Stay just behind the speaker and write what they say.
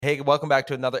Hey, welcome back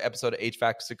to another episode of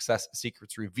HVAC Success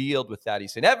Secrets Revealed with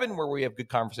Thaddeus and Evan, where we have good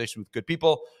conversation with good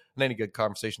people. And any good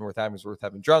conversation worth having is worth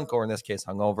having drunk, or in this case,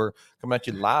 hungover. Coming at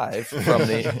you live from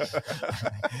the,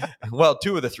 well,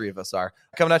 two of the three of us are.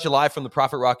 Coming at you live from the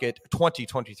Profit Rocket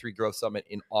 2023 Growth Summit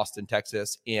in Austin,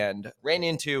 Texas. And ran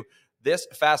into this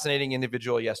fascinating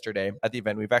individual yesterday at the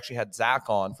event. We've actually had Zach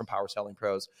on from Power Selling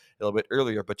Pros a little bit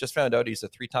earlier, but just found out he's a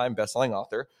 3-time best-selling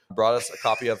author. Brought us a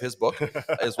copy of his book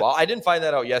as well. I didn't find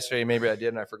that out yesterday. Maybe I did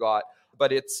and I forgot.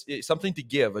 But it's something to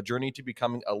give, a journey to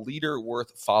becoming a leader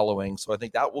worth following. So I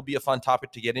think that will be a fun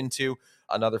topic to get into.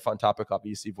 Another fun topic,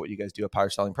 obviously, of what you guys do at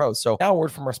Power Selling Pros. So now a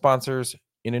word from our sponsors.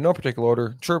 In no particular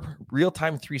order, Chirp,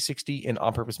 Real-Time 360, and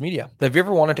On-Purpose Media. Have you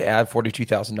ever wanted to add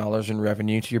 $42,000 in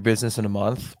revenue to your business in a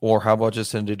month? Or how about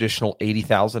just an additional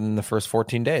 $80,000 in the first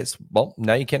 14 days? Well,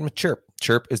 now you can with Chirp.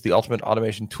 Chirp is the ultimate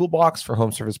automation toolbox for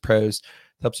home service pros.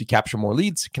 It helps you capture more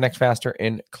leads, connect faster,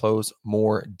 and close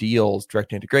more deals.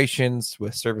 Direct integrations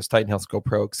with Service Titan, Health Go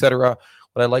Pro, etc.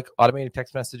 What I like, automated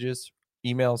text messages,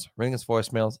 emails, ringless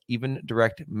voicemails, even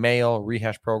direct mail,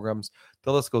 rehash programs.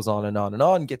 The list goes on and on and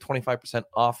on. Get 25%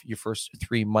 off your first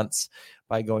 3 months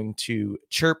by going to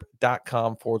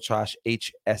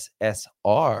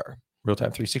chirp.com/HSSR.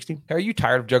 Real-Time 360. Are you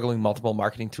tired of juggling multiple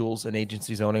marketing tools and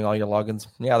agencies owning all your logins?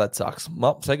 Yeah, that sucks.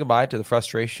 Well, say goodbye to the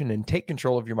frustration and take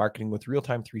control of your marketing with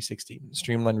Real-Time 360.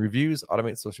 Streamline reviews,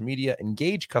 automate social media,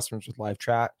 engage customers with live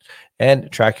chat,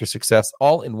 and track your success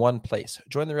all in one place.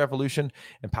 Join the revolution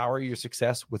and power your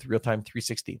success with Real-Time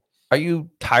 360. Are you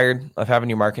tired of having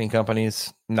your marketing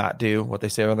companies not do what they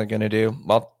say they're going to do?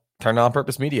 Well, turn on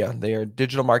On-Purpose Media. They are a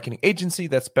digital marketing agency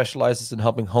that specializes in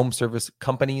helping home service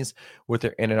companies with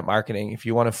their internet marketing. If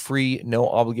you want a free, no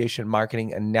obligation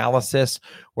marketing analysis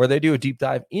where they do a deep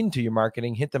dive into your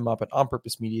marketing, hit them up at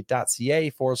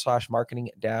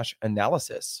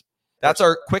onpurposemedia.ca/marketing-analysis. That's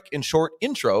our quick and short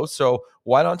intro. So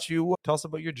why don't you tell us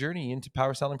about your journey into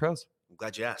Power Selling Pros? I'm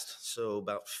glad you asked. So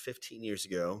about 15 years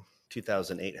ago,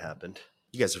 2008 happened.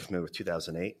 You guys are familiar with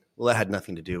 2008? Well, that had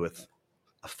nothing to do with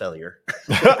a failure.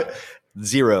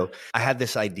 Zero. I had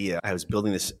this idea. I was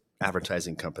building this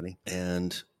advertising company,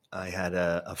 and I had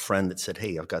a friend that said,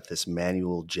 hey, I've got this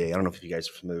Manual J. I don't know if you guys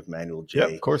are familiar with Manual J. Yeah,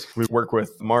 of course. We work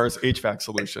with Mars HVAC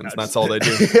Solutions. That's all they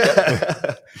do.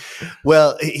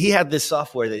 Well, he had this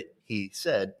software that he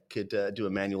said could do a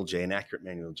Manual J, an accurate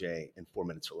Manual J in 4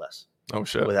 minutes or less. Oh,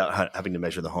 shit. Without having to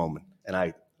measure the home. And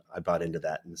I bought into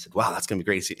that and said, wow, that's going to be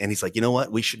great. And he's like, you know what?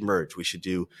 We should merge. We should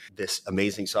do this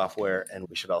amazing software, and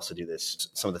we should also do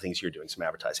some of the things you're doing, some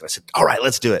advertising. I said, all right,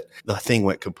 let's do it. The thing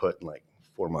went kaput in like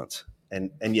 4 months.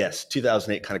 And yes,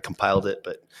 2008 kind of compiled it,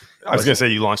 but I was going to say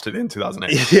you launched it in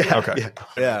 2008. Yeah. Okay.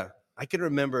 Yeah. I can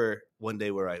remember one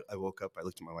day where I woke up, I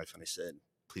looked at my wife and I said,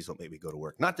 please don't make me go to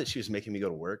work. Not that she was making me go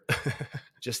to work,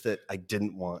 just that I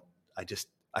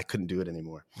couldn't do it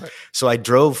anymore. Right. So I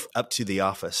drove up to the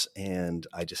office and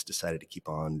I just decided to keep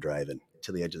on driving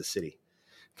to the edge of the city.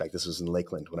 In fact, this was in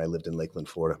Lakeland when I lived in Lakeland,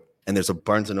 Florida. And there's a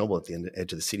Barnes & Noble at the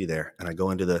edge of the city there. And I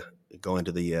go into the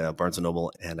Barnes &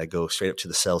 Noble and I go straight up to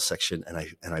the sales section and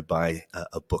I buy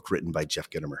a book written by Jeff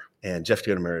Gitomer. And Jeff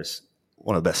Gitomer is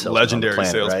one of the best salesmen legendary on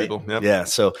the planet, salespeople. Right? Yep. Yeah.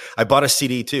 So I bought a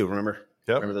CD too. Remember?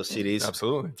 Yep. Remember those CDs?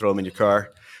 Absolutely. Throw them in your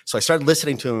car. So I started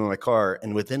listening to him in my car,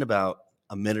 and within about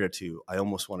a minute or two, I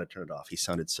almost want to turn it off. He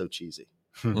sounded so cheesy,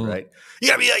 right? You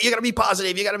gotta be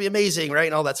positive. You gotta be amazing, right?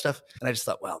 And all that stuff. And I just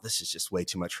thought, wow, this is just way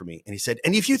too much for me. And he said,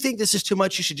 and if you think this is too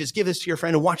much, you should just give this to your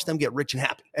friend and watch them get rich and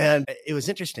happy. And it was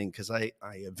interesting because I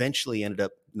eventually ended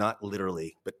up, not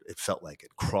literally, but it felt like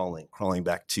it, crawling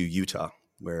back to Utah,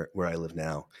 where I live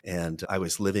now. And I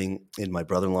was living in my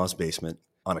brother-in-law's basement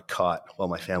on a cot while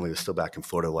my family was still back in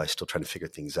Florida, while I was still trying to figure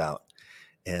things out.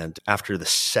 And after the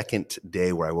second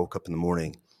day where I woke up in the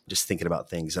morning, just thinking about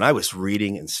things, and I was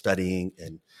reading and studying,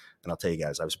 and I'll tell you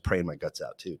guys, I was praying my guts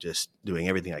out too, just doing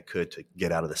everything I could to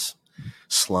get out of this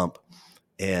slump.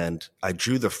 And I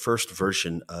drew the first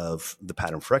version of the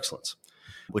Pattern for Excellence,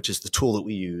 which is the tool that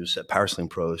we use at Power Selling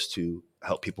Pros to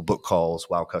help people book calls,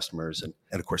 wow customers, and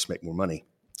of course, make more money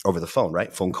over the phone,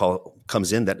 right? Phone call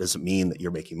comes in. That doesn't mean that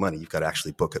you're making money. You've got to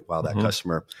actually book it while that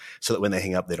customer, so that when they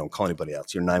hang up, they don't call anybody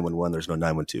else. You're 911. There's no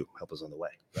 912. Help is on the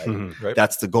way, right? Right.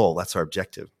 That's the goal. That's our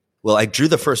objective. Well, I drew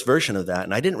the first version of that,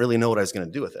 and I didn't really know what I was going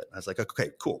to do with it. I was like,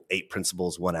 okay, cool. 8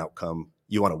 principles, 1 outcome.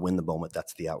 You want to win the moment.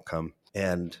 That's the outcome.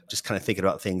 And just kind of thinking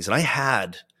about things. And I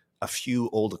had a few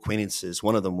old acquaintances.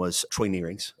 One of them was Troy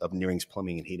Nearings of Nearings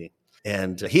Plumbing and Heating.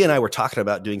 And he and I were talking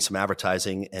about doing some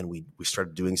advertising, and we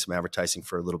started doing some advertising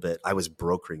for a little bit. I was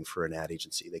brokering for an ad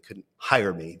agency. They couldn't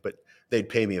hire me, but they'd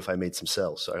pay me if I made some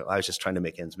sales. So I was just trying to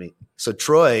make ends meet. So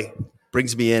Troy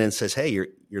brings me in and says, hey,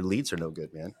 your leads are no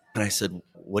good, man. And I said,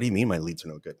 what do you mean my leads are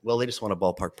no good? Well, they just want a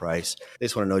ballpark price. They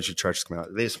just want to know what your charges come out.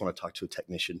 They just want to talk to a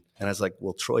technician. And I was like,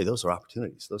 well, Troy, those are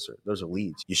opportunities. Those are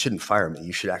leads. You shouldn't fire me.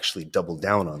 You should actually double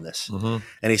down on this. Mm-hmm.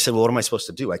 And he said, well, what am I supposed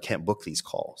to do? I can't book these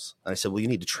calls. And I said, well, you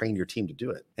need to train your team to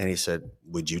do it. And he said,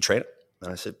 would you train it?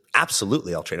 And I said,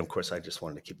 absolutely, I'll train him. Of course, I just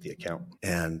wanted to keep the account.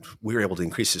 And we were able to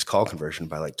increase his call conversion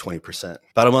by like 20%.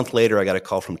 About a month later, I got a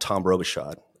call from Tom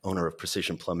Robichaud, owner of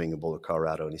Precision Plumbing in Boulder,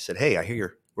 Colorado. And he said, hey, I hear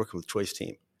you're working with Troy's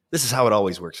team. This is how it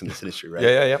always works in this industry, right?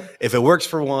 Yeah. If it works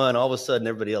for one, all of a sudden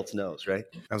everybody else knows, right?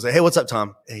 I was like, hey, what's up,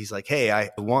 Tom? And he's like, hey,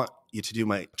 I want you to do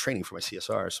my training for my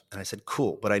CSRs. And I said,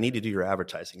 cool, but I need to do your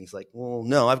advertising. He's like, well,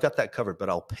 no, I've got that covered, but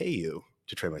I'll pay you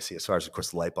to train my CSRs. Of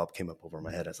course, the light bulb came up over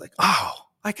my head. I was like, oh,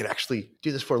 I could actually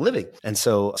do this for a living. And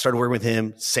so I started working with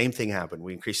him. Same thing happened.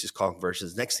 We increased his call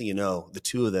conversions. Next thing you know, the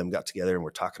two of them got together and we're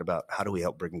talking about how do we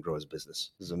help Brigham grow his business.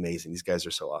 This is amazing. These guys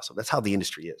are so awesome. That's how the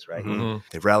industry is, right? Mm-hmm.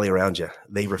 They rally around you.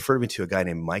 They referred me to a guy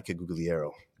named Mike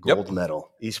Gugliero, gold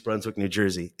medal, East Brunswick, New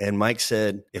Jersey. And Mike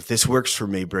said, if this works for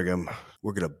me, Brigham,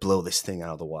 we're going to blow this thing out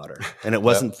of the water. And it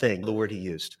wasn't thing, the word he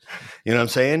used. You know what I'm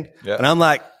saying? Yep. And I'm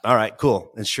like, all right,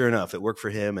 cool. And sure enough, it worked for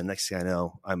him. And next thing I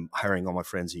know, I'm hiring all my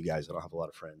friends, you guys. I don't have a lot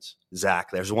of friends. Zach,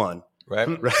 there's one. Right.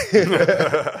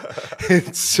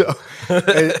 and so,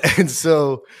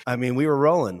 I mean, we were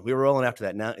rolling. We were rolling after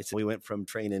that. Now we went from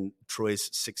training Troy's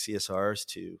 6 CSRs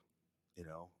to,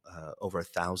 over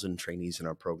 1,000 trainees in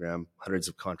our program, hundreds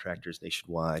of contractors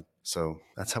nationwide. So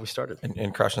that's how we started.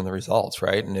 And crushing the results,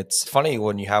 right? And it's funny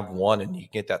when you have one and you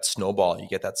get that snowball, you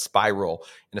get that spiral,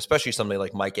 and especially somebody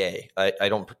like Mike A. I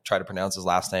don't try to pronounce his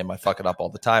last name. I fuck it up all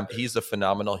the time. He's a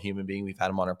phenomenal human being. We've had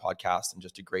him on our podcast and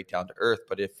just a great down to earth.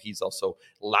 But if he's also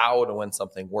loud when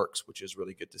something works, which is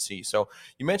really good to see. So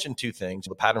you mentioned 2 things,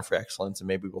 the pattern for excellence, and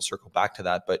maybe we'll circle back to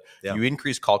that, but you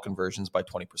increase call conversions by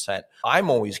 20%. I'm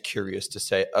always curious to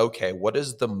say, okay, what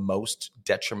is the most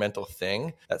detrimental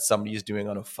thing that somebody is doing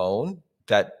on a phone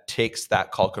that takes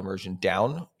that call conversion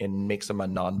down and makes them a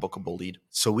non-bookable lead?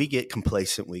 So we get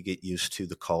complacent. We get used to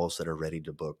the calls that are ready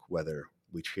to book, whether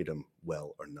we treat them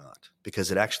well or not,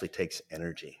 because it actually takes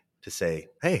energy to say,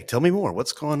 hey, tell me more.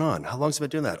 What's going on? How long has it been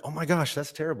doing that? Oh my gosh,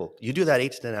 that's terrible. You do that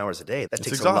 8 to 10 hours a day. That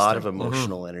takes exhausting. A lot of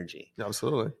emotional energy.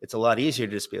 Absolutely. It's a lot easier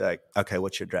to just be like, okay,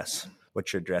 what's your address?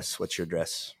 What's your address? What's your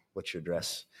address? What's your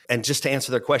address? And just to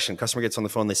answer their question, customer gets on the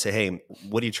phone, they say, hey,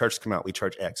 what do you charge to come out? We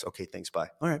charge X. Okay, thanks, bye.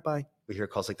 All right, bye. We hear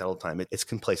calls like that all the time. It's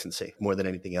complacency more than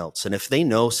anything else. And if they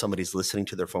know somebody's listening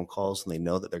to their phone calls and they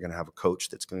know that they're going to have a coach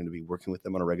that's going to be working with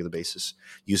them on a regular basis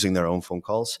using their own phone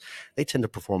calls, they tend to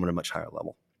perform at a much higher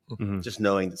level. Mm-hmm. Just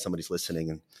knowing that somebody's listening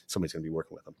and somebody's going to be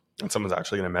working with them. And someone's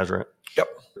actually going to measure it. Yep.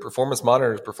 Performance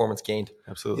monitors, performance gained.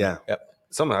 Absolutely. Yeah. Yep.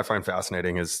 Something I find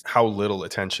fascinating is how little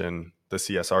attention the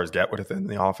CSRs get within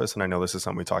the office. And I know this is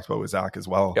something we talked about with Zach as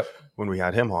well when we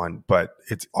had him on, but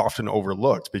it's often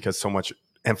overlooked because so much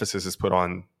emphasis is put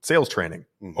on sales training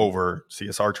over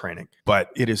CSR training, but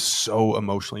it is so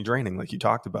emotionally draining, like you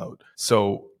talked about.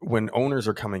 So when owners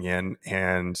are coming in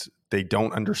and they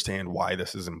don't understand why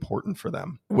this is important for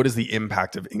them, what is the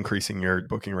impact of increasing your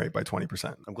booking rate by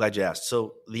 20%? I'm glad you asked.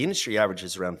 So the industry average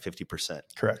is around 50%.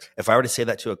 Correct. If I were to say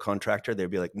that to a contractor,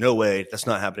 they'd be like, no way, that's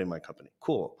not happening in my company.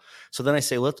 Cool. So then I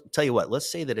say, let's tell you what,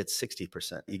 let's say that it's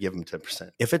 60%. You give them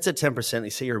 10%. If it's at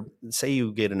 10%, say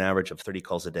you get an average of 30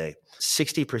 calls a day.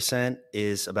 60%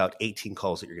 is about 18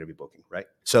 calls that you're going to be booking, right?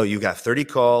 So you got 30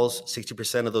 calls,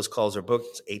 60% of those calls are booked,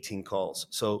 it's 18 calls.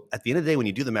 So at the end of the day, when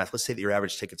you do the math, let's say that your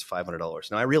average ticket's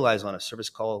 $500. Now I realize on a service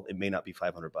call, it may not be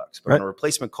 $500, but on a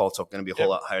replacement call, it's going to be a whole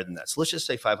lot higher than that. So let's just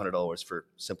say $500 for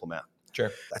simple math.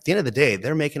 Sure. At the end of the day,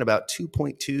 they're making about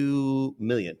 $2.2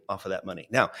 million off of that money.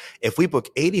 Now, if we book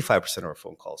 85% of our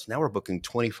phone calls, now we're booking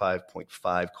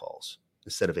 25.5 calls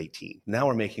instead of 18. Now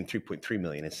we're making 3.3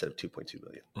 million instead of 2.2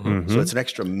 million. Mm-hmm. So it's an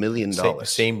extra $1 million.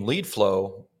 Same lead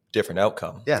flow, different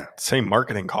outcome. Yeah. Same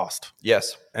marketing cost.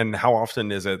 Yes. And how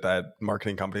often is it that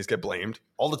marketing companies get blamed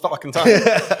all the fucking time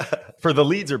for the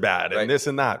leads are bad and this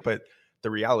and that? But the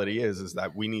reality is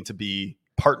that we need to be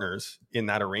partners in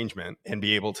that arrangement and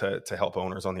be able to help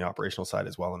owners on the operational side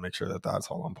as well and make sure that that's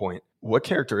all on point. What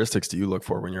characteristics do you look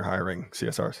for when you're hiring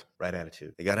CSRs? Right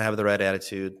attitude. They got to have the right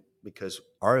attitude because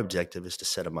our objective is to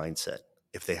set a mindset.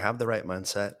 If they have the right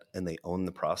mindset and they own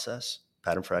the process,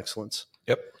 pattern for excellence,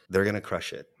 they're going to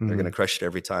crush it. They're going to crush it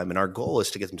every time. And our goal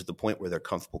is to get them to the point where they're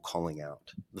comfortable calling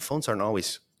out. The phones aren't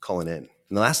always calling in.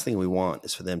 And the last thing we want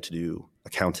is for them to do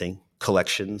accounting,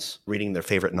 collections, reading their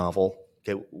favorite novel.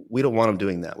 Okay, we don't want them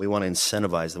doing that. We want to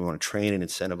incentivize them. We want to train and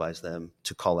incentivize them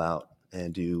to call out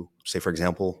and do, say, for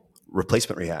example,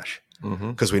 replacement rehash.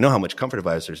 Because we know how much comfort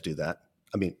advisors do that.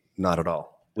 I mean, not at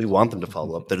all. We want them to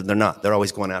follow up. They're not. They're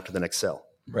always going after the next sale.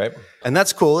 Right. And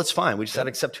that's cool. It's fine. We just got to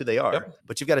accept who they are. Yep.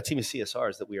 But you've got a team of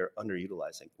CSRs that we are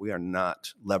underutilizing. We are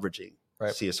not leveraging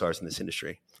CSRs in this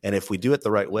industry. And if we do it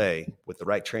the right way, with the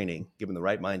right training, give them the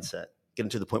right mindset, get them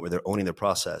to the point where they're owning their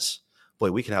process,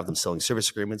 boy, we can have them selling service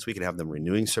agreements. We can have them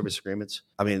renewing service agreements.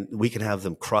 I mean, we can have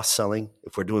them cross-selling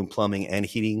if we're doing plumbing and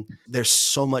heating. There's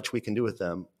so much we can do with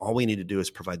them. All we need to do is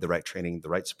provide the right training, the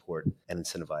right support, and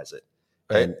incentivize it.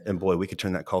 Right. And boy, we could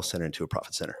turn that call center into a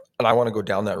profit center. And I want to go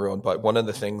down that road. But one of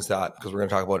the things that, because we're going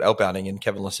to talk about outbounding, and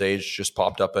Kevin Lesage just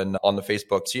popped up on the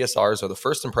Facebook, CSRs are the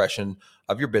first impression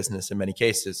of your business in many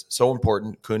cases. So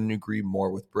important. Couldn't agree more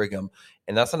with Brigham.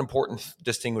 And that's an important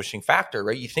distinguishing factor,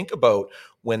 right? You think about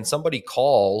when somebody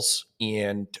calls,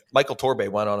 and Michael Torbay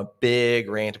went on a big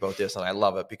rant about this, and I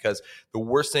love it, because the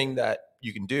worst thing that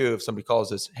you can do if somebody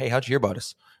calls is, hey, how'd you hear about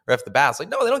us? Right off the bat, it's like,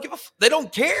 no, they don't they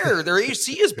don't care. Their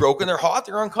AC is broken. They're hot.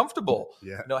 They're uncomfortable.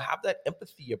 Yeah. Have that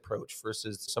empathy approach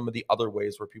versus some of the other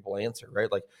ways where people answer,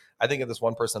 right? Like, I think of this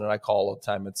one person that I call all the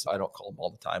time. I don't call them all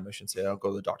the time. I shouldn't say I don't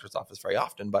go to the doctor's office very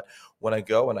often, but when I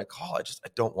go and I call, I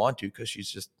don't want to, because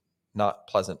she's just not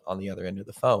pleasant on the other end of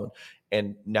the phone.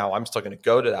 And now I'm still going to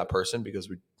go to that person because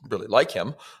we really like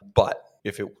him. But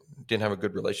if it didn't have a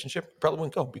good relationship, probably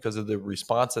wouldn't go because of the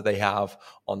response that they have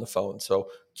on the phone. So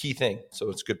key thing. So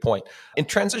it's a good point. In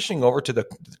transitioning over to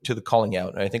the calling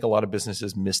out, and I think a lot of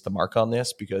businesses miss the mark on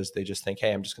this because they just think,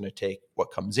 hey, I'm just going to take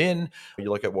what comes in.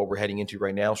 You look at what we're heading into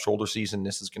right now, shoulder season.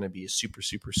 This is going to be a super,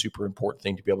 super, super important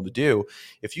thing to be able to do.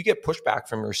 If you get pushback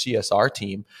from your CSR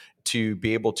team to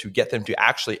be able to get them to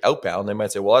actually outbound, they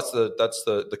might say, well, that's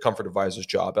the comfort advisor's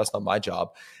job. That's not my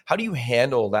job. How do you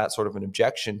handle that sort of an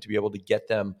objection to be able to get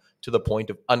them to the point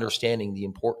of understanding the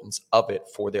importance of it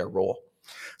for their role?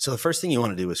 So the first thing you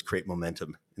want to do is create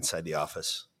momentum inside the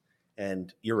office.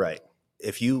 And you're right.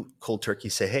 If you cold turkey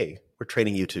say, hey, we're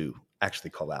training you to actually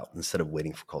call out instead of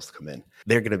waiting for calls to come in,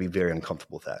 they're going to be very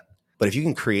uncomfortable with that. But if you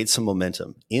can create some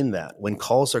momentum in that, when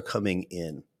calls are coming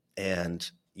in and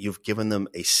you've given them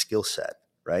a skill set,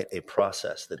 right? A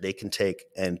process that they can take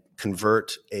and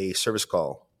convert a service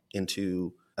call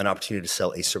into an opportunity to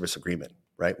sell a service agreement,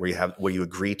 right? Where you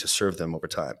agree to serve them over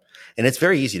time. And it's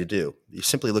very easy to do. You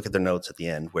simply look at their notes at the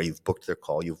end where you've booked their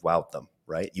call, you've wowed them,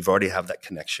 right? You've already have that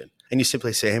connection. And you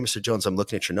simply say, hey, Mr. Jones, I'm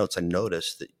looking at your notes. I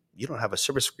noticed that you don't have a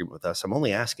service agreement with us. I'm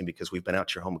only asking because we've been out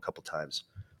to your home a couple times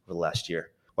over the last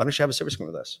year. Why don't you have a service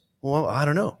agreement with us? Well, I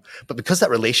don't know. But because that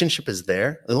relationship is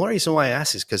there, the only reason why I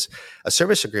ask is because a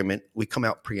service agreement, we come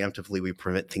out preemptively. We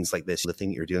prevent things like this, the thing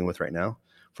that you're dealing with right now,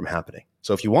 from happening.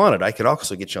 So if you want it, I could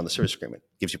also get you on the service agreement.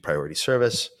 It gives you priority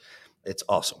service. It's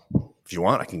awesome. If you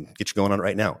want, I can get you going on it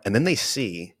right now. And then they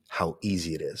see how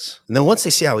easy it is. And then once they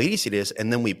see how easy it is,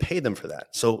 and then we pay them for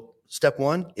that. So step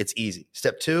one, it's easy.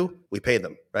 Step two, we pay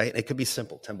them, right? It could be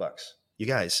simple, $10. You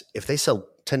guys, if they sell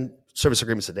 10 service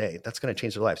agreements a day, that's going to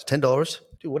change their lives. $10,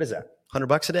 dude, what is that?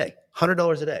 $100 a day.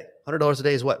 $100 a day. $100 a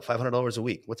day is what? $500 a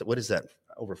week. What is that?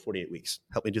 Over 48 weeks.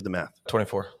 Help me do the math.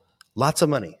 24. Lots of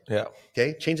money. Yeah.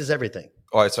 Okay. Changes everything.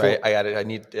 Oh, sorry. I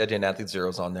didn't add the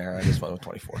zeros on there. I just went with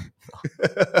 24.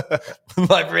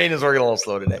 My brain is working a little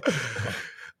slow today.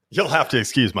 You'll have to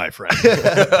excuse my friend.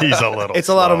 He's a little It's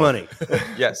slow. a lot of money.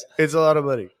 Yes. It's a lot of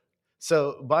money.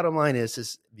 So bottom line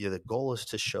is the goal is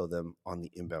to show them on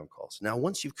the inbound calls. Now,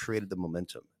 once you've created the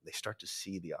momentum, they start to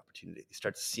see the opportunity. They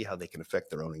start to see how they can affect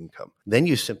their own income. Then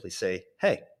you simply say,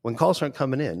 hey, when calls aren't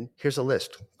coming in, here's a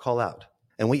list. Call out.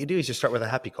 And what you do is you start with a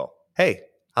happy call. Hey,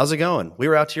 how's it going? We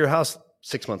were out to your house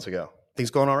 6 months ago.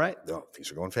 Things going all right? No,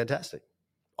 things are going fantastic.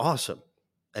 Awesome.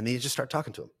 And then you just start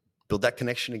talking to them. Build that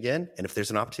connection again. And if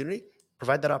there's an opportunity,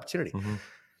 provide that opportunity. Mm-hmm.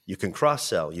 You can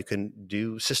cross-sell. You can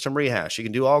do system rehash. You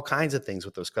can do all kinds of things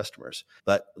with those customers.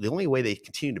 But the only way they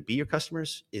continue to be your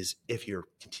customers is if you're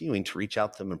continuing to reach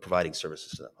out to them and providing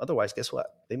services to them. Otherwise, guess what?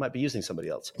 They might be using somebody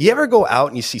else. You ever go out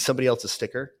and you see somebody else's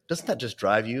sticker? Doesn't that just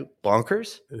drive you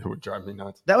bonkers? It would drive me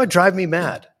nuts. That would drive me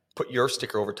mad. Put your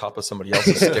sticker over top of somebody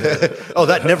else's sticker. Oh,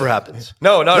 that never happens.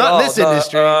 No, not in this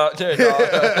industry. No.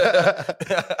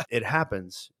 It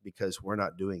happens because we're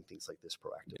not doing things like this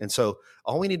proactive. And so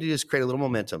all we need to do is create a little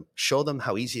momentum, show them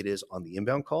how easy it is on the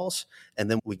inbound calls, and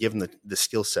then we give them the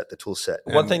skill set, the tool set.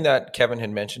 One thing that Kevin had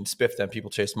mentioned, spiff them, people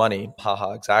chase money.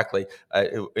 Haha, exactly.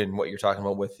 In what you're talking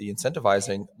about with the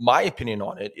incentivizing, my opinion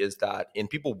on it is that, and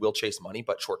people will chase money,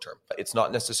 but short term. It's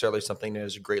not necessarily something that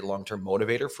is a great long-term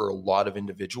motivator for a lot of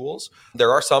individuals.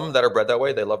 There are some that are bred that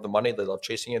way. They love the money. They love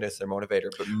chasing it. It's their motivator,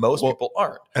 but most people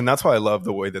aren't. And that's why I love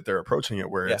the way that they're approaching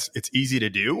it, where it's easy to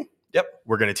do. Yep.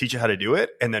 We're going to teach you how to do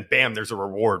it. And then bam, there's a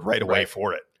reward right away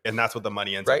for it. And that's what the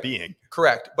money ends up being.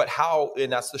 Correct. But how,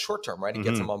 and that's the short term, right? It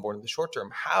gets them on board in the short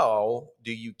term. How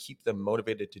do you keep them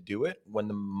motivated to do it when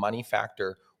the money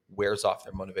factor wears off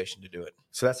their motivation to do it?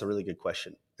 So that's a really good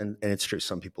question. And it's true.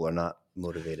 Some people are not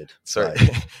motivated. Sorry.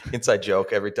 Inside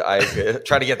joke every time. I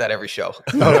try to get that every show.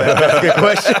 That's a good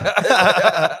question.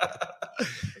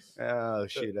 Oh,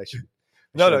 shoot. I should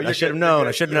have known.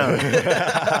 I should have known.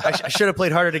 I should have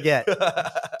played harder to get.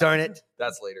 Darn it.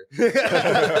 That's later.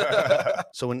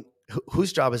 So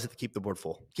whose job is it to keep the board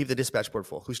full? Keep the dispatch board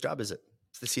full. Whose job is it?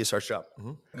 It's the CSR's job.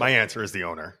 My answer is the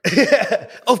owner.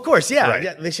 Of course, yeah. Right.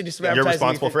 Yeah, they should just You're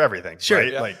responsible for everything. Sure.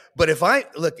 Right? Yeah. But if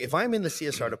I'm in the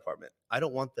CSR department, I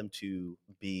don't want them to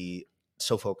be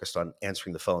so focused on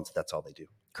answering the phones that that's all they do.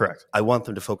 Correct. I want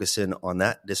them to focus in on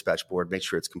that dispatch board, make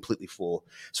sure it's completely full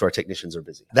so our technicians are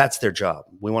busy. That's their job.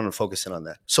 We want to focus in on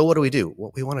that. So what do?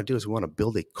 What we want to do is we want to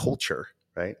build a culture,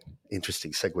 right?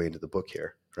 Interesting segue into the book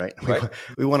here, right?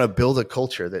 We want to build a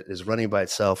culture that is running by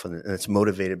itself and it's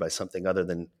motivated by something other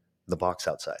than the box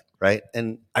outside, right?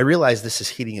 And I realize this is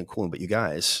heating and cooling, but you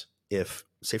guys, if,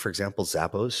 say, for example,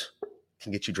 Zappos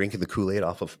can get you drinking the Kool-Aid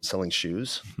off of selling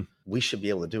shoes, we should be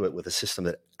able to do it with a system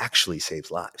that actually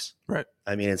saves lives. Right.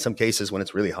 I mean, in some cases, when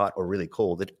it's really hot or really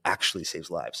cold, it actually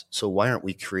saves lives. So why aren't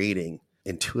we creating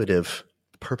intuitive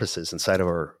purposes inside of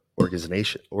our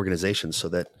organizations so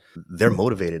that they're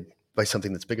motivated by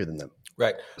something that's bigger than them?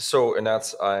 Right. So, and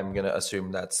I'm going to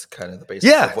assume that's kind of the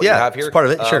basis of what you have here. It's part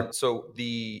of it, sure. So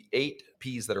the 8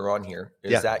 P's that are on here,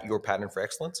 is that your pattern for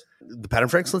excellence? The pattern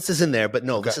for excellence is in there, but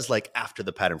no, this is like after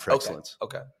the pattern for excellence.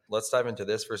 Okay. Let's dive into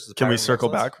this versus the Can pattern we circle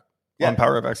for excellence. back on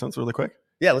Power of Excellence really quick?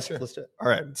 Yeah, let's do it. All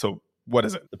right. So what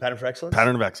is it? The pattern for excellence?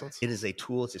 Pattern of excellence. It is a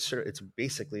tool. It's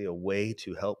basically a way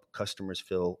to help customers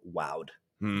feel wowed.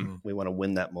 We want to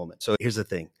win that moment. So here's the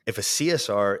thing. If a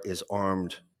CSR is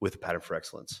armed with a pattern for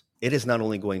excellence, it is not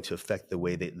only going to affect the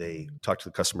way they talk to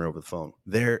the customer over the phone,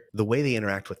 the way they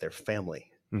interact with their family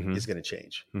is going to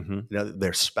change. You know,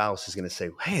 their spouse is going to say,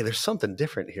 hey, there's something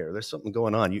different here. There's something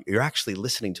going on. You're actually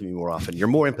listening to me more often. You're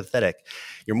more empathetic.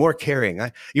 You're more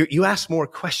caring. You ask more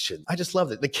questions. I just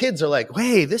love it. The kids are like,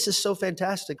 hey, this is so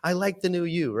fantastic. I like the new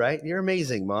you, right? You're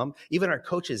amazing, Mom. Even our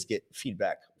coaches get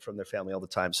feedback from their family all the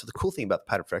time. So the cool thing about the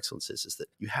pattern for excellence is that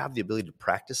you have the ability to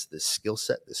practice this skill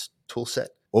set, this tool set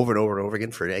over and over and over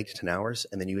again for 8 to 10 hours.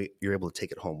 And then you're able to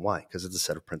take it home. Why? Because it's a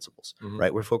set of principles,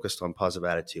 right? We're focused on positive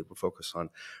attitude. We're focused on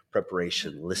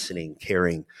preparation, listening,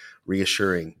 caring,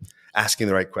 reassuring, asking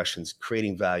the right questions,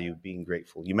 creating value, being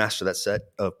grateful. You master that set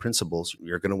of principles,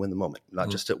 you're going to win the moment, not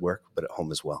just at work, but at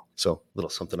home as well. So a little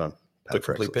something on the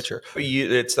complete picture.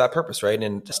 It's that purpose, right?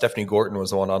 And Stephanie Gorton was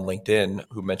the one on LinkedIn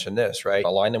who mentioned this, right?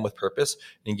 Align them with purpose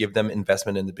and give them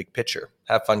investment in the big picture.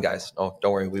 Have fun, guys. Oh,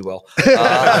 don't worry, we will.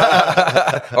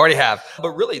 Already have.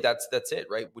 But really, that's it,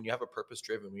 right? When you have a purpose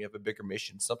driven, when you have a bigger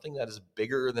mission, something that is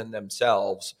bigger than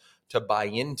themselves to buy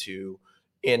into,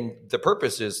 and the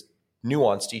purpose is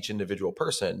nuanced to each individual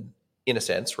person, in a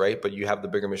sense, right? But you have the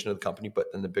bigger mission of the company, but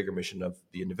then the bigger mission of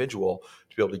the individual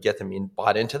to be able to get them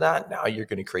bought into that. Now you're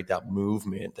going to create that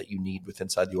movement that you need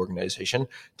inside the organization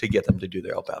to get them to do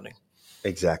their outbounding.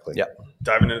 Exactly. Yeah.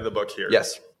 Diving into the book here.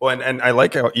 Yes. Well, and I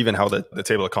like how the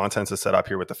table of contents is set up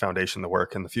here with the foundation, the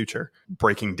work, and the future,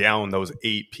 breaking down those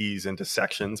 8 P's into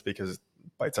sections because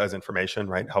bite-sized information,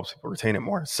 right, helps people retain it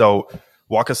more. So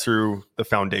walk us through the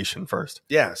foundation first.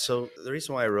 Yeah. So the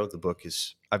reason why I wrote the book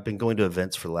is I've been going to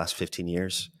events for the last 15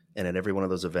 years. And at every one of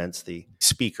those events, the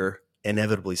speaker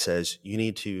inevitably says, you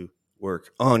need to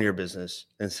work on your business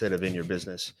instead of in your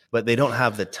business. But they don't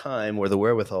have the time or the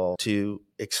wherewithal to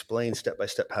explain step by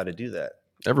step how to do that.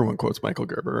 Everyone quotes Michael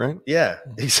Gerber, right? Yeah,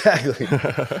 exactly.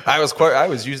 I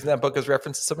was using that book as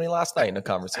reference to somebody last night in a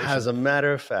conversation. As a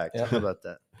matter of fact, Yeah. how about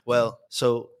that? Well,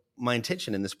 so my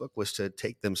intention in this book was to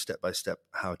take them step by step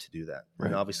how to do that. Right.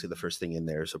 And obviously the first thing in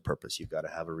there is a purpose. You've got to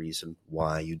have a reason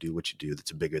why you do what you do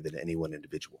that's bigger than any one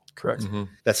individual. Correct.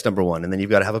 That's number one. And then you've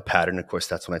got to have a pattern. Of course,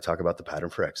 that's when I talk about the pattern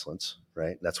for excellence,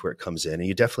 right? That's where it comes in. And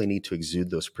you definitely need to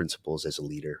exude those principles as a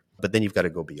leader. But then you've got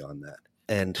to go beyond that.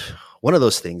 And one of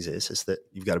those things is that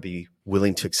you've got to be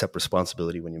willing to accept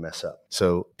responsibility when you mess up.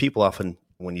 So people often,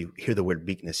 when you hear the word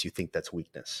weakness, you think that's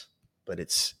weakness, but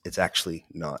it's actually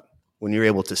not. When you're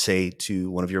able to say to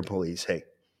one of your employees, hey,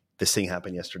 this thing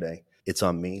happened yesterday. It's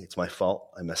on me. It's my fault.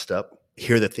 I messed up.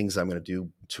 Here are the things I'm going to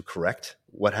do to correct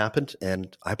what happened,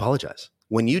 and I apologize.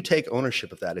 When you take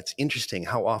ownership of that, it's interesting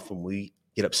how often we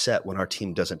get upset when our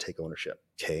team doesn't take ownership.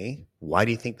 Okay, why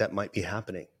do you think that might be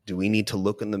happening? Do we need to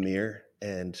look in the mirror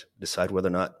and decide whether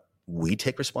or not we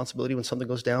take responsibility when something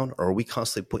goes down, or are we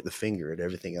constantly pointing the finger at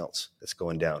everything else that's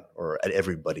going down or at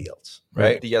everybody else?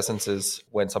 Right. The essence is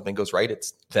when something goes right,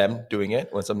 it's them doing it.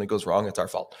 When something goes wrong, it's our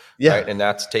fault. Yeah. Right. And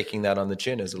that's taking that on the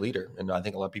chin as a leader. And I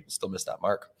think a lot of people still miss that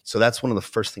mark. So that's one of the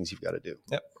first things you've got to do.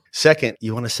 Yep. Second,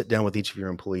 you want to sit down with each of your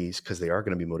employees because they are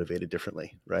going to be motivated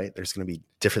differently, right? There's going to be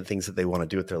different things that they want to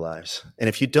do with their lives. And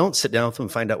if you don't sit down with them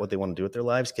and find out what they want to do with their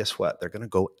lives, guess what? They're going to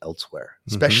go elsewhere,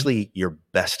 especially your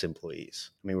best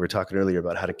employees. I mean, we were talking earlier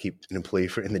about how to keep an employee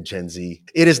in the Gen Z.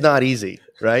 It is not easy,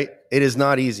 right? It is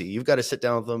not easy. You've got to sit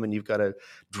down with them and you've got to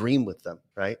dream with them,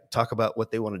 right? Talk about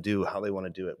what they want to do, how they want to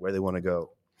do it, where they want to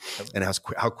go, and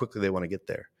how quickly they want to get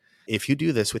there. If you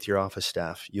do this with your office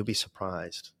staff, you'll be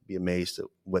surprised, be amazed at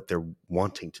what they're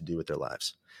wanting to do with their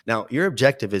lives. Now, your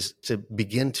objective is to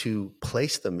begin to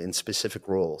place them in specific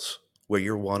roles where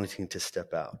you're wanting to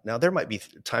step out. Now, there might be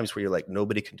times where you're like,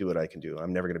 nobody can do what I can do.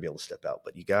 I'm never going to be able to step out.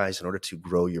 But you guys, in order to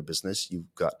grow your business,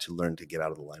 you've got to learn to get out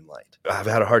of the limelight. I've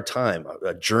had a hard time,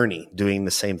 a journey doing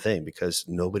the same thing because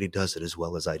nobody does it as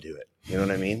well as I do it. You know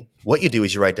what I mean? What you do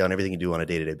is you write down everything you do on a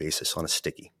day-to-day basis on a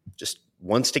sticky. Just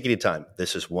one sticky at a time.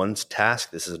 This is one task.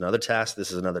 This is another task.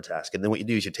 This is another task. And then what you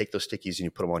do is you take those stickies and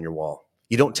you put them on your wall.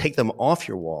 You don't take them off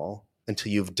your wall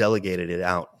until you've delegated it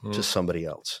out to somebody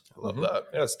else. I love that.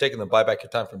 Yeah, it's taking the buy back your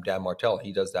time from Dan Martell.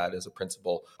 He does that as a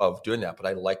principle of doing that. But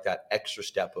I like that extra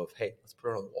step of, hey, let's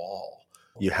put it on the wall.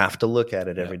 You have to look at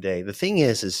it every day. The thing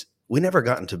is we never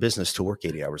got into business to work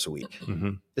 80 hours a week.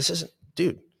 This isn't,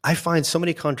 dude, I find so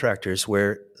many contractors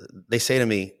where they say to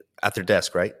me at their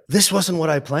desk, right? This wasn't what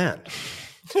I planned.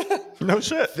 No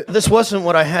shit. This wasn't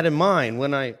what I had in mind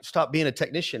when I stopped being a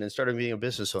technician and started being a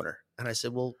business owner. And I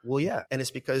said, well, yeah. And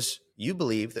it's because you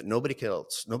believe that nobody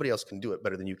else can do it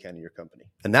better than you can in your company.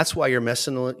 And that's why you're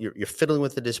you're fiddling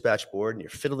with the dispatch board, and you're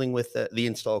fiddling with the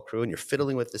install crew, and you're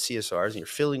fiddling with the CSRs, and you're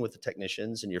fiddling with the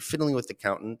technicians, and you're fiddling with the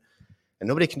accountant. And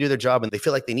nobody can do their job, and they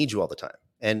feel like they need you all the time.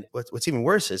 And what's even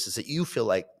worse is that you feel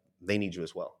like they need you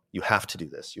as well. You have to do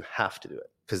this. You have to do it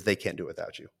because they can't do it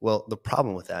without you. Well, the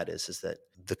problem with that is that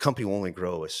the company will only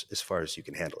grow as far as you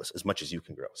can handle as much as you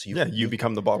can grow. So you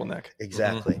become the bottleneck.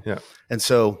 Exactly. Yeah. And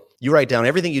so you write down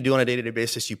everything you do on a day-to-day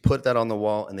basis. You put that on the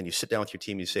wall, and then you sit down with your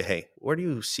team. And you say, hey, where do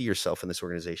you see yourself in this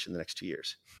organization in the next 2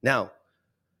 years? Now,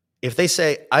 if they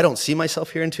say, I don't see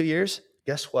myself here in 2 years,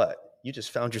 guess what? You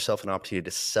just found yourself an opportunity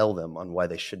to sell them on why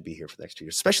they should be here for the next 2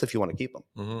 years, especially if you want to keep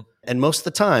them. And most of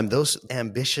the time, those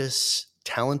ambitious,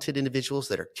 talented individuals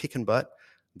that are kicking butt,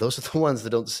 those are the ones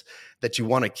that you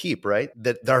want to keep, right?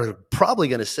 That are probably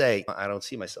going to say, I don't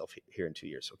see myself here in 2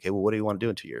 years. Okay, well, what do you want to do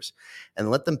in 2 years? And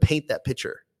let them paint that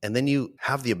picture. And then you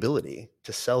have the ability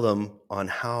to sell them on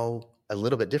how a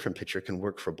little bit different picture can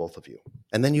work for both of you.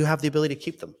 And then you have the ability to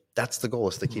keep them. That's the goal,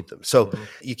 is to keep them. So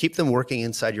you keep them working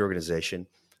inside your organization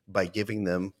by giving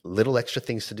them little extra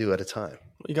things to do at a time.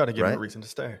 You got to give them a reason to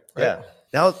stay. Right? Yeah.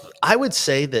 Now, I would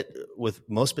say that with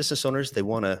most business owners, they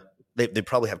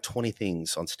probably have 20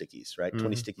 things on stickies, right?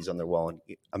 20 stickies on their wall. And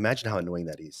imagine how annoying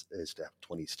that is to have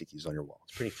 20 stickies on your wall.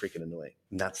 It's pretty freaking annoying.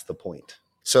 And that's the point.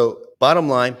 So bottom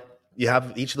line, you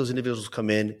have each of those individuals come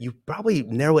in. You probably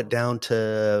narrow it down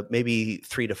to maybe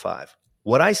 3 to 5.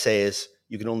 What I say is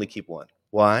you can only keep one.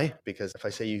 Why? Because if I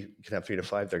say you can have 3 to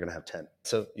 5, they're going to have 10.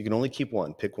 So you can only keep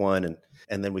one, pick one,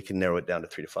 and then we can narrow it down to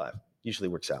 3 to 5. Usually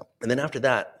works out. And then after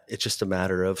that, it's just a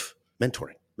matter of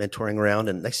mentoring around.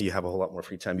 And next thing you have a whole lot more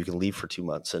free time. You can leave for 2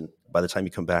 months. And by the time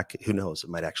you come back, who knows, it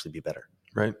might actually be better.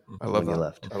 Right. I love that. You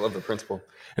left. I love the principle.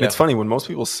 And it's funny, when most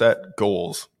people set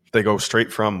goals, they go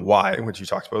straight from why, which you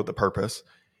talked about, the purpose,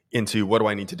 into what do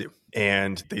I need to do?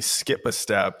 And they skip a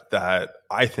step that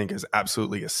I think is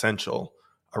absolutely essential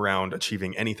around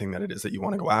achieving anything that it is that you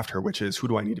want to go after, which is, who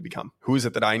do I need to become? Who is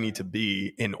it that I need to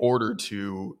be in order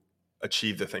to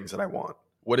achieve the things that I want?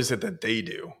 What is it that they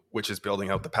do, which is building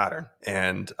out the pattern?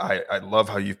 And I love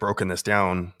how you've broken this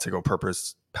down to go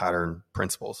purpose, pattern,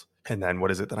 principles. And then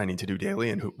what is it that I need to do daily?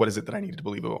 And what is it that I need to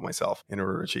believe about myself in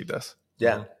order to achieve this?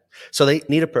 Yeah. So they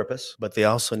need a purpose, but they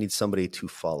also need somebody to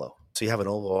follow. So you have an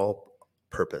overall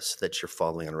purpose that you're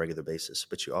following on a regular basis,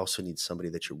 but you also need somebody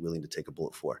that you're willing to take a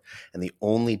bullet for. And the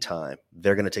only time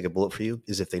they're going to take a bullet for you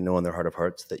is if they know in their heart of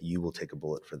hearts that you will take a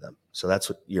bullet for them. So that's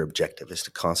what your objective is,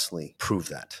 to constantly prove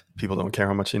that. People don't care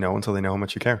how much you know until they know how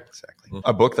much you care. Exactly.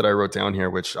 A book that I wrote down here,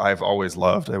 which I've always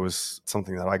loved, it was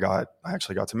something that I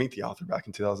actually got to meet the author back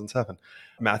in 2007,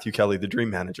 Matthew Kelly, The Dream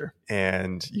Manager.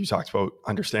 And you talked about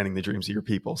understanding the dreams of your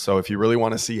people. So if you really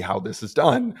want to see how this is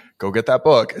done, go get that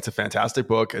book. It's a fantastic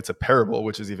book. It's a parable,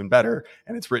 which is even better.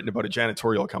 And it's written about a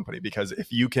janitorial company, because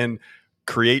if you can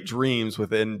create dreams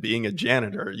within being a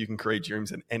janitor, you can create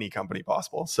dreams in any company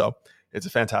possible. So It's a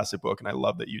fantastic book, and I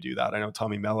love that you do that. I know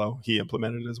Tommy Mello, he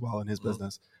implemented it as well in his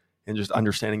business. And just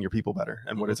understanding your people better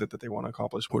and what is it that they want to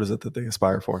accomplish? What is it that they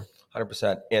aspire for?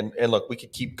 100%. And look, we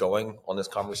could keep going on this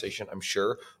conversation, I'm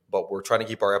sure, but we're trying to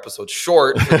keep our episodes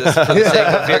short for the sake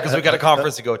of here because we got a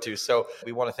conference to go to. So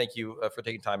we want to thank you for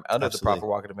taking time out of the Profit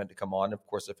Rocket event to come on. Of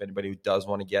course, if anybody who does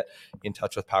want to get in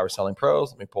touch with Power Selling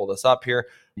Pros, let me pull this up here.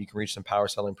 You can reach them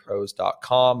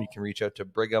powersellingpros.com. You can reach out to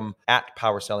Brigham at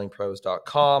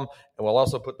powersellingpros.com. And we'll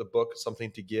also put the book, Something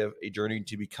to Give, A Journey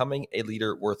to Becoming a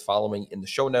Leader Worth Following, in the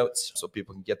show notes so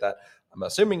people can get that. I'm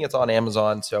assuming it's on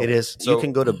Amazon. So it is. So you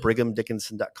can go to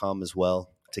brighamdickinson.com as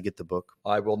well to get the book.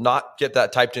 I will not get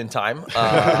that typed in time.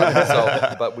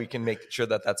 But we can make sure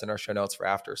that that's in our show notes for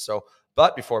after.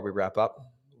 But before we wrap up,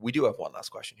 we do have one last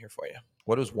question here for you.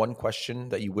 What is one question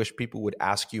that you wish people would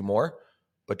ask you more,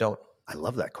 but don't? I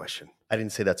love that question. I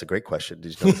didn't say that's a great question.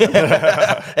 Did you know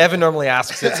that? Evan normally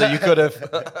asks it, so you could have.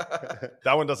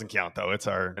 That one doesn't count, though. It's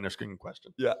our inner screen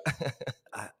question. Yeah.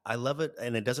 I love it,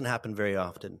 and it doesn't happen very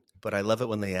often, but I love it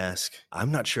when they ask,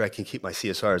 I'm not sure I can keep my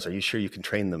CSRs. Are you sure you can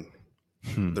train them?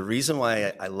 The reason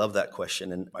why I love that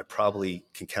question, and I probably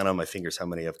can count on my fingers how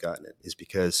many I've gotten it, is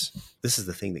because this is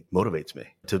the thing that motivates me.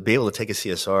 To be able to take a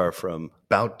CSR from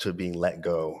about to being let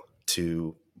go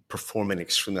to performing at an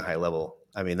extremely high level,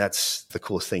 I mean, that's the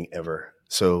coolest thing ever.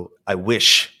 So I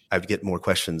wish I'd get more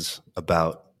questions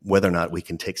about whether or not we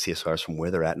can take CSRs from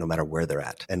where they're at, no matter where they're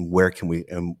at, and where can we,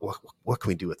 and what can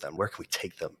we do with them? Where can we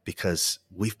take them? Because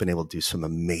we've been able to do some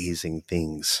amazing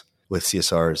things with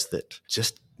CSRs that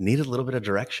just need a little bit of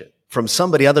direction from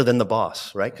somebody other than the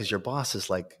boss, right? Because your boss is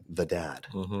like the dad,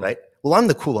 right? Well, I'm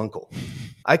the cool uncle.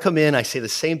 I come in, I say the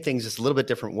same things just a little bit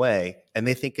different way, and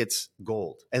they think it's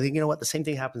gold. And then, you know what? The same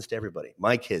thing happens to everybody.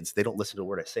 My kids, they don't listen to a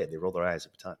word I say. They roll their eyes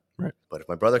every time. Right. But if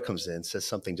my brother comes in, says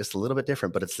something just a little bit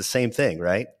different, but it's the same thing,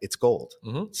 right? It's gold.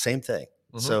 Same thing.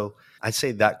 So I'd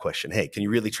say that question, hey, can you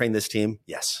really train this team?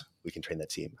 Yes, we can train that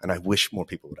team. And I wish more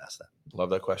people would ask that. Love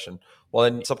that question. Well,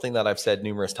 and something that I've said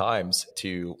numerous times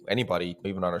to anybody,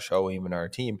 even on our show, even on our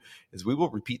team, is we will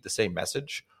repeat the same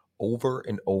message over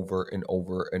and over and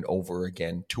over and over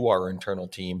again to our internal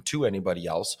team, to anybody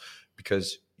else,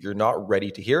 because you're not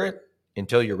ready to hear it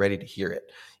until you're ready to hear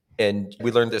it. And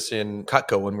we learned this in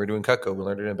Cutco when we're doing Cutco. We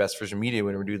learned it in Best Vision Media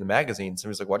when we're doing the magazines. And it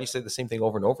was like, why do you say the same thing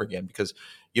over and over again? Because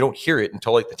you don't hear it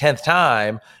until like the 10th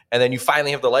time. And then you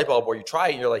finally have the light bulb where you try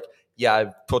it and you're like, yeah,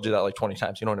 I've told you that like 20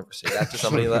 times. You don't ever say that to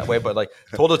somebody that way, but like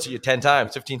told it to you 10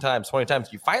 times, 15 times, 20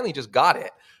 times. You finally just got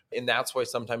it. And that's why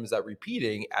sometimes that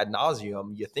repeating ad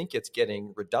nauseum, you think it's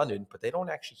getting redundant, but they don't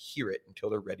actually hear it until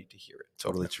they're ready to hear it.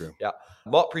 Totally true. Yeah.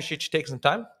 Well, appreciate you taking some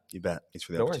time. You bet. Thanks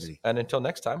for the opportunity. And until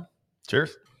next time.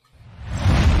 Cheers.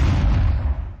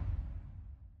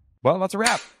 Well, that's a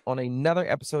wrap on another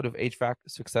episode of HVAC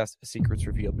Success Secrets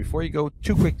Revealed. Before you go,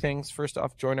 two quick things. First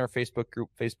off, join our Facebook group,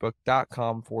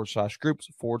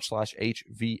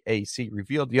 facebook.com/groups/HVAC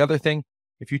Revealed. The other thing,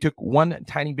 if you took one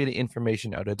tiny bit of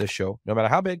information out of this show, no matter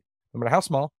how big, no matter how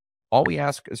small, all we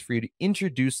ask is for you to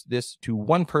introduce this to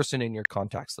one person in your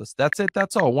contacts list. That's it.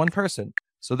 That's all. One person.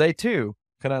 So they too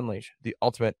can unleash the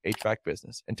ultimate HVAC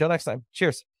business. Until next time,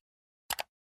 cheers.